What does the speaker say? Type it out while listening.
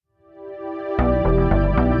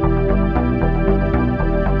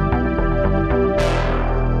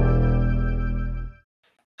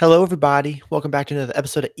Hello, everybody. Welcome back to another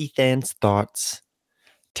episode of Ethan's Thoughts.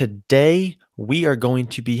 Today, we are going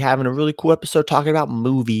to be having a really cool episode talking about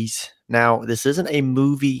movies. Now, this isn't a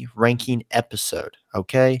movie ranking episode,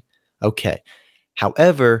 okay? Okay.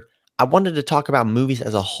 However, I wanted to talk about movies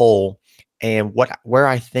as a whole and where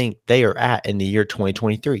I think they are at in the year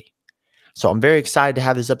 2023. So I'm very excited to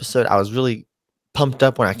have this episode. I was really pumped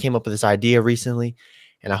up when I came up with this idea recently.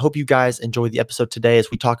 And I hope you guys enjoyed the episode today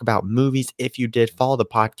as we talk about movies. If you did, follow the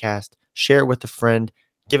podcast, share it with a friend,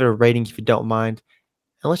 give it a rating if you don't mind.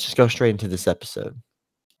 And let's just go straight into this episode.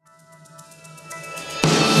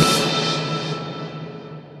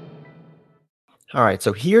 All right,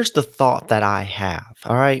 so here's the thought that I have.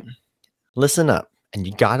 All right, listen up, and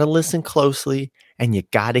you got to listen closely, and you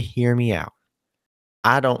got to hear me out.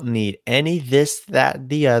 I don't need any this, that,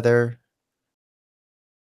 the other.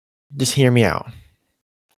 Just hear me out.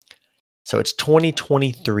 So it's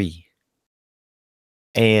 2023,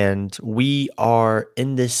 and we are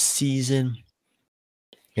in this season.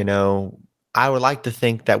 I would like to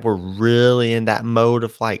think that we're really in that mode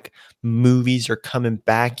of like movies are coming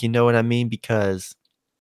back. You know what I mean? Because,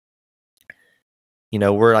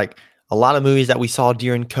 we're like a lot of movies that we saw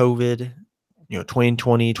during COVID,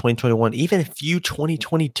 2020, 2021, even a few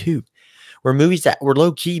 2022 were movies that were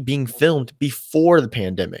low key being filmed before the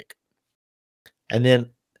pandemic. And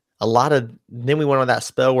then then we went on that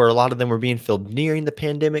spell where a lot of them were being filmed during the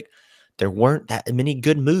pandemic. There weren't that many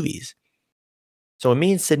good movies. So when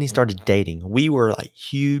me and Sydney started dating, we were like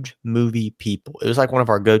huge movie people. It was like one of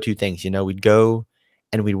our go-to things. We'd go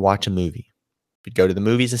and we'd watch a movie. We'd go to the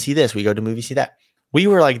movies and see this. We go to movies, see that. We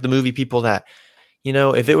were like the movie people that,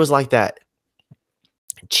 if it was like that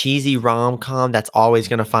cheesy rom-com that's always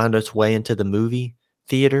going to find its way into the movie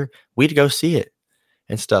theater, we'd go see it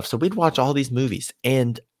and stuff. So we'd watch all these movies,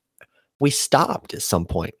 and we stopped at some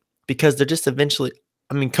point because they're just eventually,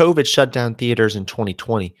 COVID shut down theaters in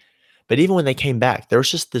 2020. But even when they came back, there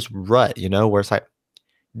was just this rut, where it's like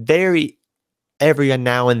every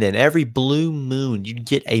now and then, every blue moon, you'd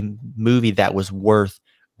get a movie that was worth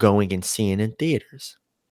going and seeing in theaters.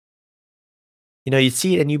 You'd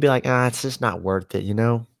see it and you'd be like, it's just not worth it,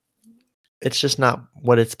 It's just not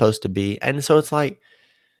what it's supposed to be. And so it's like,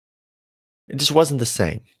 it just wasn't the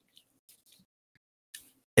same.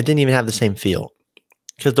 It didn't even have the same feel.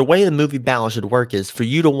 Because the way the movie balance should work is for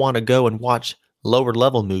you to want to go and watch lower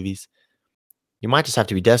level movies, you might just have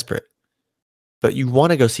to be desperate. But you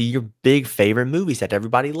want to go see your big favorite movies that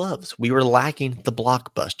everybody loves. We were lacking the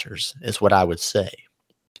blockbusters, is what I would say.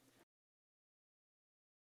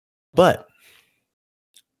 But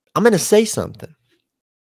I'm going to say something.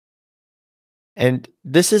 And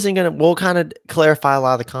this isn't going to, we'll kind of clarify a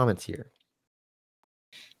lot of the comments here.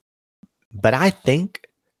 But I think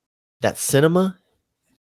that cinema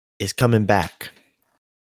is coming back.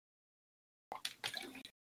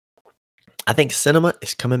 I think cinema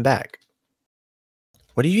is coming back.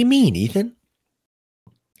 What do you mean, Ethan?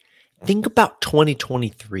 Think about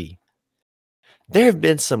 2023. There have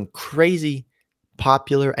been some crazy,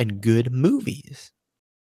 popular, and good movies.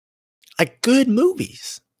 Like good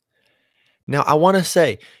movies. Now, I want to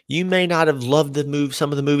say, you may not have loved some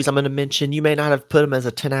of the movies I'm going to mention. You may not have put them as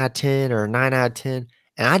a 10 out of 10 or a 9 out of 10.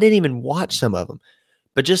 And I didn't even watch some of them.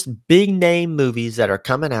 But just big name movies that are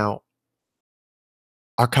coming out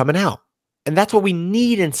are coming out. And that's what we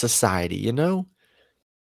need in society, Not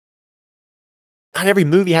every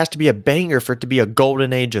movie has to be a banger for it to be a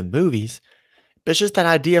golden age of movies. But it's just that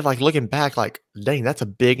idea of like looking back, like, dang, that's a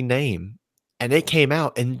big name. And it came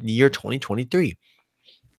out in the year 2023.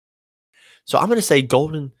 So I'm going to say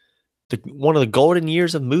one of the golden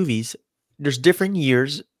years of movies. There's different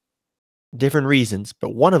years, different reasons,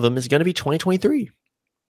 but one of them is going to be 2023.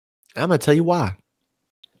 And I'm going to tell you why.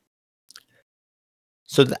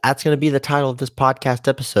 So that's going to be the title of this podcast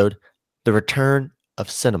episode, The Return of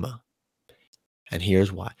Cinema. And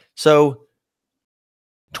here's why. So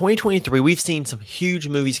 2023, we've seen some huge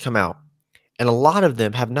movies come out, and a lot of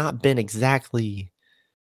them have not been exactly,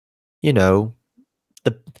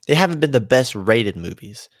 they haven't been the best rated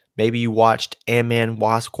movies. Maybe you watched Ant-Man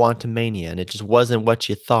Wasp Quantumania and it just wasn't what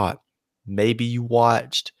you thought. Maybe you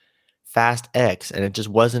watched Fast X and it just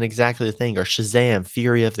wasn't exactly the thing, or Shazam,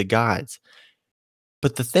 Fury of the Gods.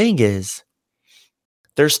 But the thing is,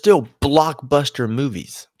 there's still blockbuster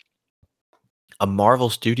movies. A Marvel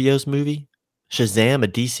Studios movie, Shazam, a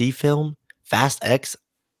DC film, Fast X,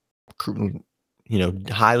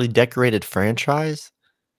 highly decorated franchise.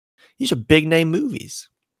 These are big name movies.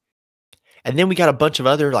 And then we got a bunch of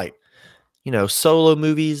other solo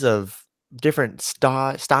movies of different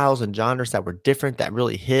styles and genres that were different that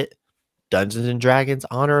really hit. Dungeons and Dragons,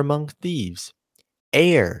 Honor Among Thieves.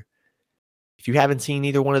 Air. If you haven't seen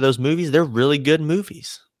either one of those movies, they're really good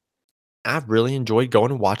movies. I've really enjoyed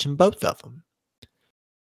going and watching both of them.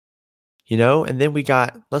 And then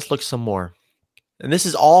let's look some more. And this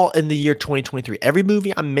is all in the year 2023. Every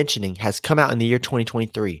movie I'm mentioning has come out in the year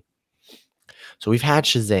 2023. So we've had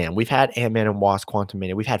Shazam, we've had Ant-Man and Wasp: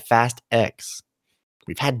 Quantumania, we've had Fast X,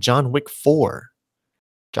 we've had John Wick 4.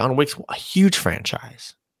 John Wick's a huge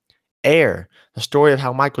franchise. Air, the story of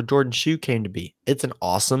how Michael Jordan's shoe came to be. It's an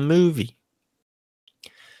awesome movie.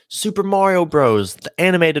 Super Mario Bros. The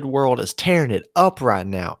animated world is tearing it up right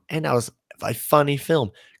now. And that was a funny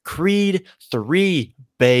film. Creed 3,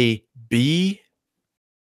 baby.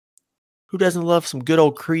 Who doesn't love some good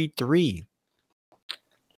old Creed 3?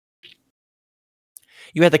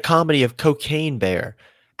 You had the comedy of Cocaine Bear.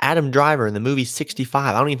 Adam Driver in the movie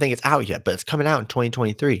 65. I don't even think it's out yet, but it's coming out in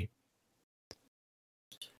 2023.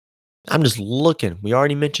 I'm just looking. We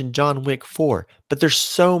already mentioned John Wick 4, but there's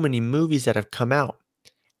so many movies that have come out.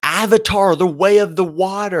 Avatar: The Way of the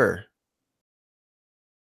Water.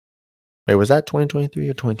 Wait, was that 2023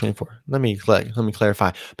 or 2024? Let me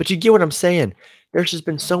clarify. But you get what I'm saying. There's just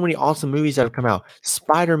been so many awesome movies that have come out.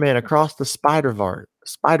 Spider-Man Across the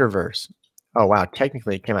Spider-Verse. Oh, wow.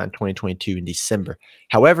 Technically, it came out in 2022 in December.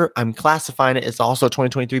 However, I'm classifying it as also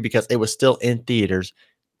 2023 because it was still in theaters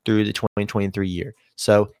through the 2023 year.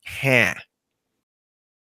 So,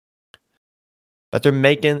 But they're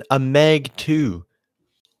making a Meg 2.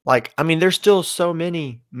 There's still so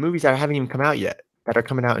many movies that haven't even come out yet that are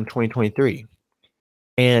coming out in 2023.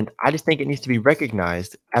 And I just think it needs to be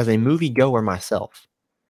recognized as a moviegoer myself.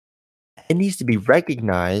 It needs to be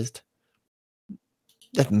recognized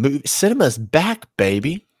that cinema is back,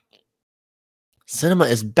 baby. Cinema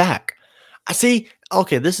is back. I see.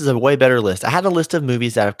 Okay, this is a way better list. I had a list of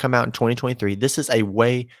movies that have come out in 2023. This is a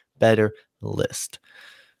way better list.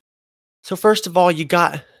 So first of all, you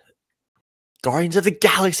got Guardians of the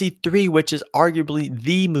Galaxy 3, which is arguably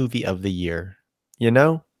the movie of the year.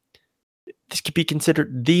 This could be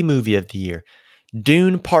considered the movie of the year.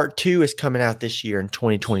 Dune Part 2 is coming out this year in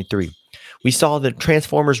 2023. We saw the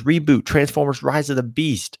Transformers reboot, Transformers Rise of the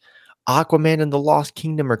Beast. Aquaman and the Lost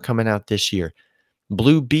Kingdom are coming out this year.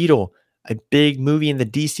 Blue Beetle, a big movie in the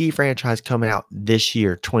DC franchise, coming out this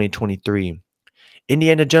year, 2023.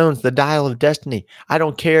 Indiana Jones, The Dial of Destiny. I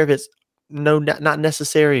don't care if it's not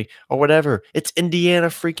necessary or whatever. It's Indiana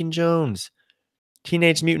freaking Jones.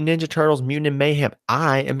 Teenage Mutant Ninja Turtles, Mutant and Mayhem.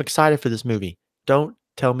 I am excited for this movie. Don't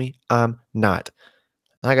tell me I'm not.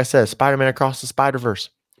 Like I said, Spider-Man Across the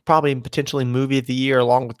Spider-Verse. Probably potentially movie of the year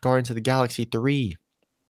along with Guardians of the Galaxy 3.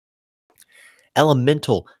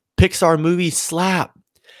 Elemental. Pixar movies slap.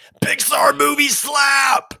 Pixar movies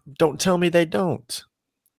slap! Don't tell me they don't.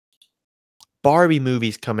 Barbie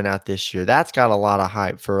movies coming out this year. That's got a lot of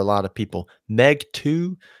hype for a lot of people. Meg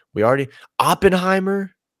 2.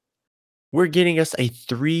 Oppenheimer. We're getting us a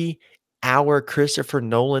 3-hour Christopher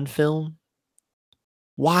Nolan film.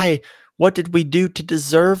 Why? What did we do to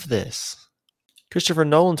deserve this? Christopher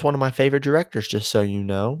Nolan's one of my favorite directors, just so you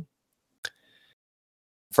know.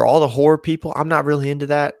 For all the horror people, I'm not really into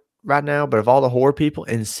that right now, but of all the horror people,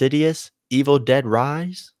 Insidious, Evil Dead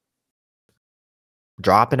Rise,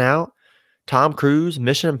 dropping out. Tom Cruise,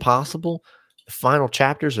 Mission Impossible, the final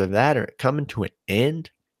chapters of that are coming to an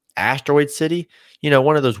end. Asteroid City,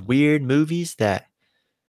 one of those weird movies that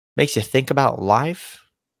makes you think about life,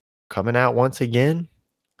 coming out once again.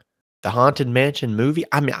 The Haunted Mansion movie.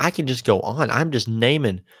 I can just go on. I'm just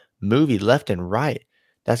naming movie left and right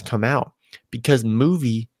that's come out because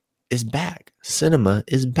movie is back. Cinema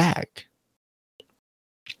is back.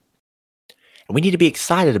 And we need to be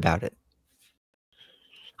excited about it.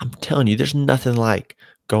 I'm telling you, there's nothing like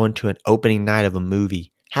going to an opening night of a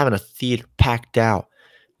movie, having a theater packed out,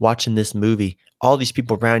 watching this movie, all these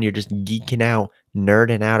people around you just geeking out,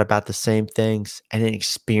 nerding out about the same things, and then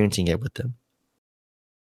experiencing it with them.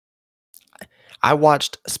 I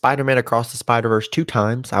watched Spider-Man Across the Spider-Verse 2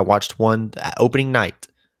 times. I watched one at opening night,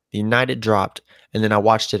 the night it dropped, and then I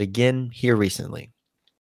watched it again here recently.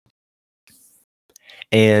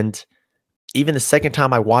 And even the second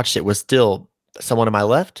time I watched it was still someone to my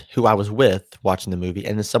left who I was with watching the movie,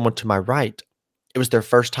 and then someone to my right. It was their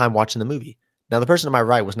first time watching the movie. Now, the person to my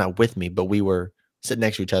right was not with me, but we were sitting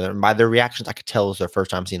next to each other. And by their reactions, I could tell it was their first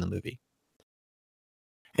time seeing the movie.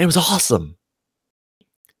 And it was awesome.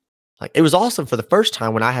 It was awesome for the first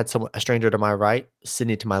time when I had a stranger to my right,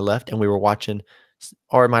 Sydney to my left, and we were watching,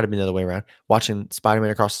 or it might have been the other way around, watching Spider-Man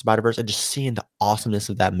Across the Spider-Verse and just seeing the awesomeness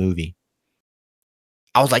of that movie.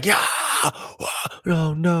 I was like, yeah,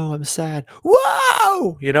 oh no, I'm sad.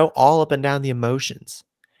 Whoa, all up and down the emotions.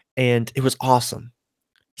 And it was awesome.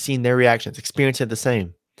 seeing their reactions, experiencing it the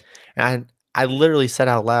same. And I literally said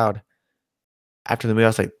out loud after the movie, I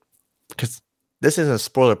was like, because this isn't a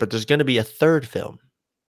spoiler, but there's going to be a third film.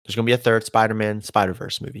 There's going to be a third Spider-Man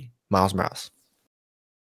Spider-Verse movie, Miles Morales.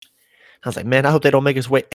 I was like, man, I hope they don't make us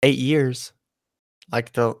wait 8 years,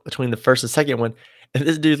 like between the first and second one. And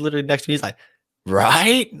this dude literally next to me, he's like,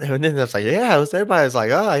 right? And then I was like, yeah, everybody's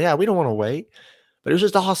like, oh yeah, we don't want to wait. But it was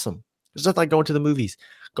just awesome. It's just like going to the movies,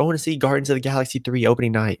 going to see Guardians of the Galaxy 3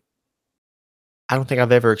 opening night. I don't think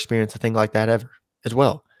I've ever experienced a thing like that ever as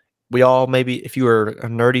well. We all, maybe if you were a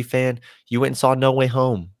nerdy fan, you went and saw No Way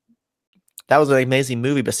Home. That was an amazing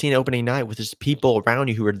movie, but seeing opening night with just people around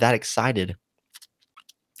you who were that excited,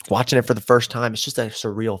 watching it for the first time, it's just a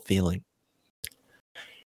surreal feeling.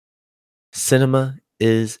 Cinema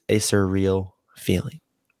is a surreal feeling.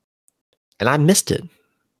 And I missed it.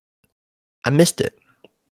 In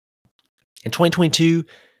 2022,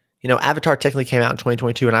 Avatar technically came out in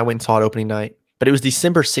 2022, and I went and saw it opening night. But it was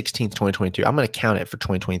December 16th, 2022. I'm going to count it for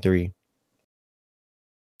 2023.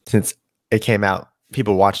 Since it came out,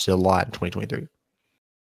 people watched it a lot in 2023.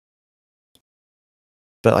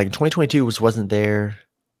 But like 2022 wasn't there.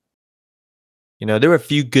 There were a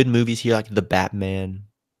few good movies here, like The Batman,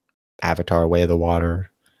 Avatar, Way of the Water.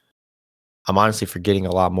 I'm honestly forgetting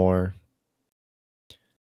a lot more.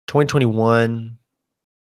 2021,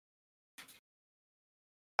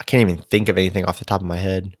 I can't even think of anything off the top of my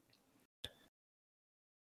head.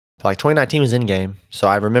 But like 2019 was Endgame, so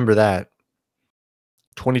I remember that.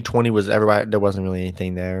 2020 was everybody. There wasn't really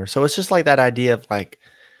anything there. So it's just like that idea of like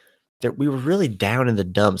that we were really down in the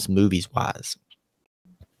dumps movies wise.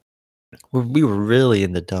 We were really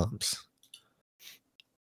in the dumps.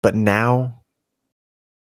 But now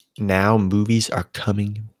movies are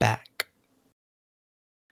coming back.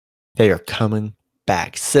 They are coming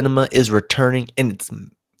back. Cinema is returning in its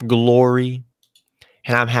glory.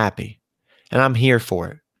 And I'm happy. And I'm here for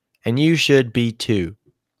it. And you should be too.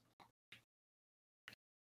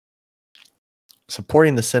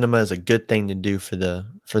 Supporting the cinema is a good thing to do for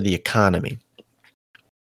the economy.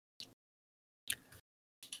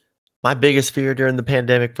 My biggest fear during the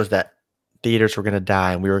pandemic was that theaters were going to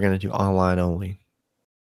die and we were going to do online only.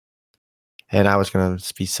 And I was going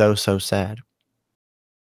to be so sad.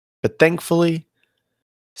 But thankfully,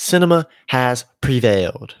 cinema has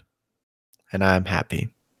prevailed. And I'm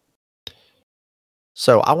happy.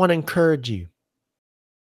 So I want to encourage you.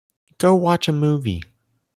 Go watch a movie.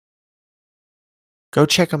 Go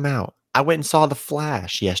check them out. I went and saw The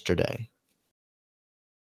Flash yesterday.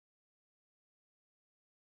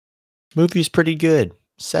 Movie's pretty good.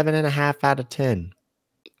 7.5 out of 10.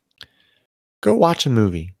 Go watch a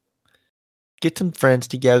movie. Get some friends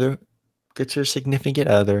together. Get your significant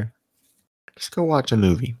other. Just go watch a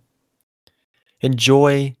movie.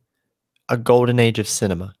 Enjoy a golden age of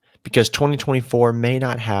cinema. Because 2024 may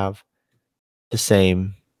not have the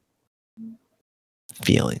same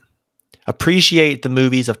feeling. Appreciate the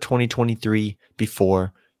movies of 2023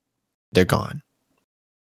 before they're gone.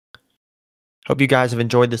 Hope you guys have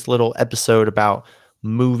enjoyed this little episode about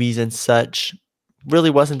movies and such.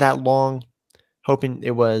 Really wasn't that long. Hoping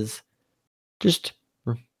it was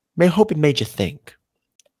hope it made you think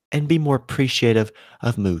and be more appreciative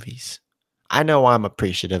of movies. I know I'm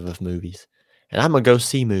appreciative of movies, and I'm going to go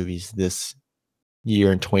see movies this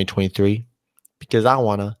year in 2023 because I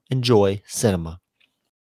want to enjoy cinema.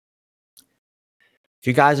 If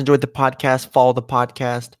you guys enjoyed the podcast, follow the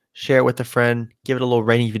podcast, share it with a friend, give it a little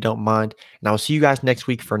rating if you don't mind, and I will see you guys next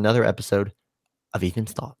week for another episode of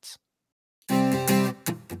Ethan's Thoughts.